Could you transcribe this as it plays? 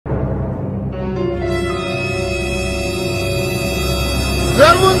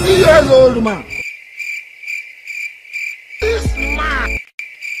years old man. This man.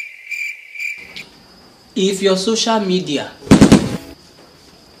 If your social media,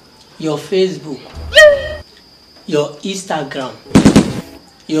 your Facebook, your Instagram,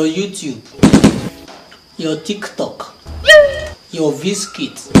 your YouTube, your TikTok, your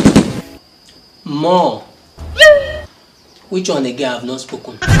Viscuit, more, which one again I have not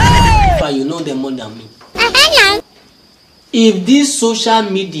spoken? But you know them more than me. If this social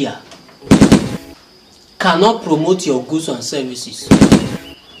media cannot promote your goods and services,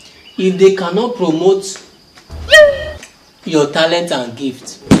 if they cannot promote your talent and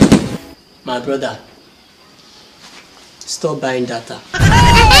gift, my brother, stop buying data.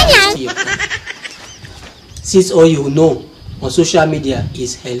 Since all you know on social media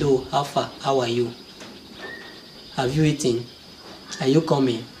is hello, how far, how are you? Have you eaten? Are you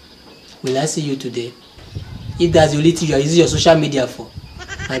coming? Will I see you today? If that's the only thing you are using your social media for,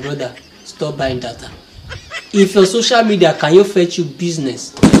 my brother, stop buying data. If your social media cannot fetch you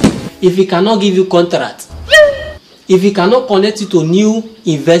business, if it cannot give you contract, if it cannot connect you to new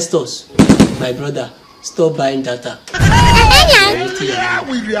investors, my brother, stop buying data. The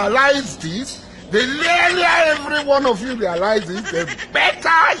earlier we realize this, the earlier every one of you realizes, the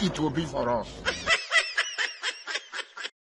better it will be for us.